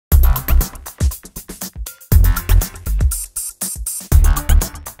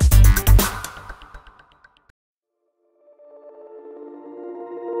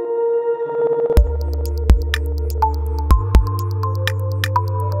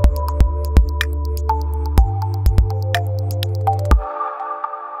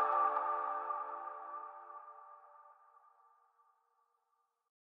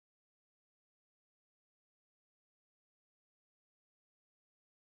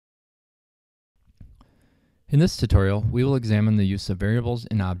In this tutorial, we will examine the use of variables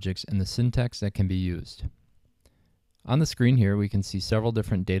and objects and the syntax that can be used. On the screen here, we can see several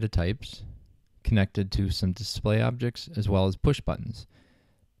different data types connected to some display objects as well as push buttons.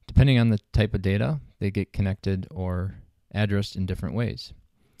 Depending on the type of data, they get connected or addressed in different ways.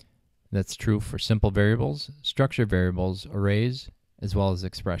 That's true for simple variables, structured variables, arrays, as well as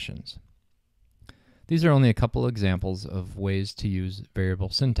expressions. These are only a couple examples of ways to use variable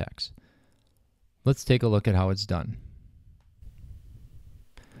syntax. Let's take a look at how it's done.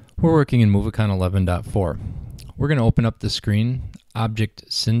 We're working in Movicon 11.4. We're going to open up the screen, Object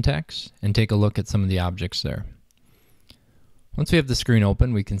Syntax, and take a look at some of the objects there. Once we have the screen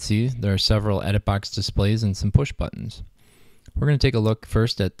open, we can see there are several edit box displays and some push buttons. We're going to take a look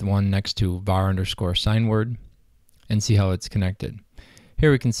first at the one next to var_signword and see how it's connected. Here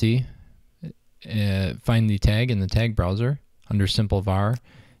we can see, find the tag in the tag browser under simple var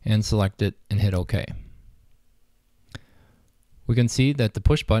and select it and hit OK. We can see that the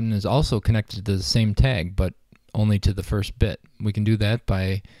push button is also connected to the same tag, but only to the first bit. We can do that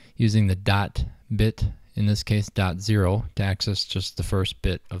by using the dot bit, in this case .0, to access just the first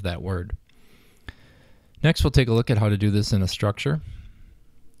bit of that word. Next, we'll take a look at how to do this in a structure.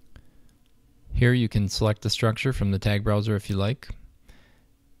 Here you can select the structure from the tag browser if you like,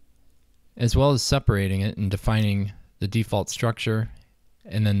 as well as separating it and defining the default structure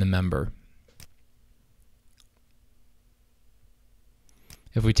and then the member.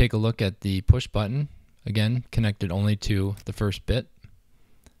 If we take a look at the push button, again, connected only to the first bit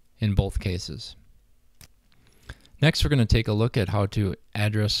in both cases. Next, we're going to take a look at how to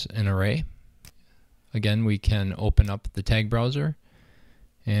address an array. Again, we can open up the tag browser,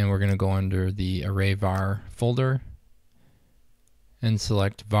 and we're going to go under the array var folder and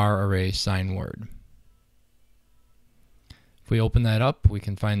select var array sign word. If we open that up, we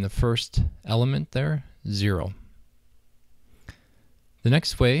can find the first element there, 0. The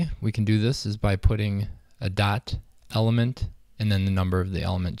next way we can do this is by putting a dot element and then the number of the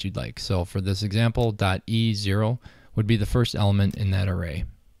element you'd like. So for this example, .e0 would be the first element in that array.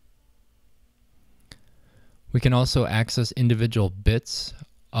 We can also access individual bits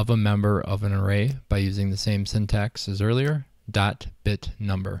of a member of an array by using the same syntax as earlier, .bit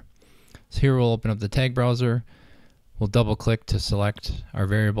number. So here we'll open up the tag browser, we'll double click to select our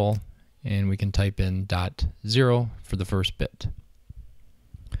variable, and we can type in .0 for the first bit.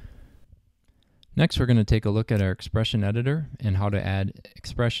 Next, we're going to take a look at our expression editor and how to add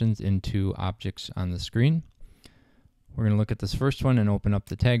expressions into objects on the screen. We're going to look at this first one and open up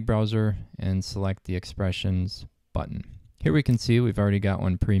the tag browser and select the expressions button. Here we can see we've already got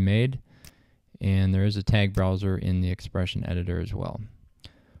one pre-made, and there is a tag browser in the expression editor as well.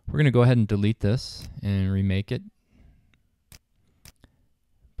 We're going to go ahead and delete this and remake it.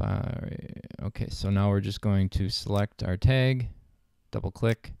 Okay, so now we're just going to select our tag, double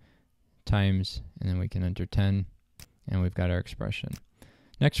click, times, and then we can enter 10, and we've got our expression.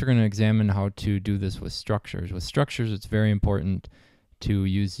 Next, we're going to examine how to do this with structures. With structures, it's very important to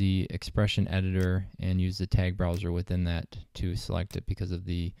use the expression editor and use the tag browser within that to select it because of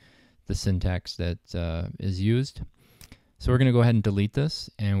the syntax that is used. So we're going to go ahead and delete this,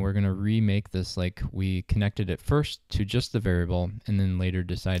 and we're going to remake this like we connected it first to just the variable and then later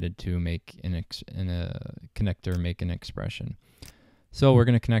decided to make a connector make an expression. So we're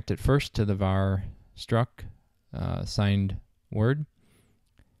going to connect it first to the var struct signed word,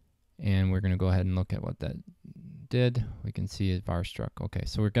 and we're going to go ahead and look at what that did. We can see it var struct. Okay,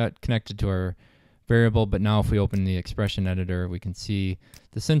 so we got connected to our variable, but now if we open the expression editor, we can see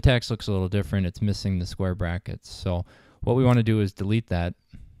the syntax looks a little different. It's missing the square brackets. So what we want to do is delete that,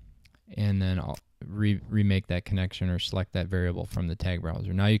 and then I'll remake that connection or select that variable from the tag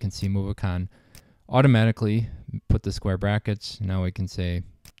browser. Now you can see Movicon automatically put the square brackets. Now we can say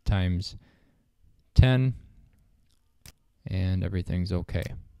times 10, and everything's okay.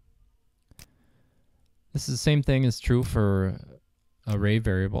 This is the same thing is true for array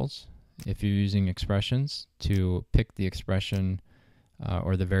variables. If you're using expressions, to pick the expression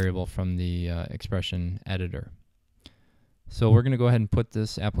or the variable from the expression editor. So we're going to go ahead and put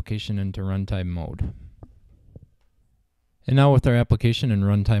this application into runtime mode. And now with our application in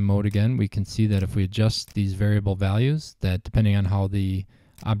runtime mode again, we can see that if we adjust these variable values, that depending on how the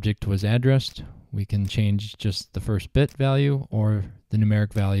object was addressed, we can change just the first bit value or the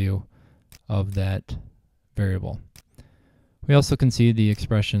numeric value of that variable. We also can see the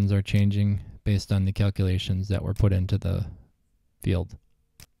expressions are changing based on the calculations that were put into the field.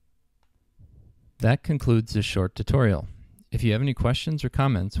 That concludes this short tutorial. If you have any questions or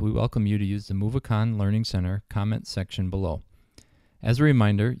comments, we welcome you to use the Movicon Learning Center comment section below. As a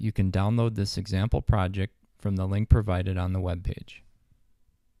reminder, you can download this example project from the link provided on the web page.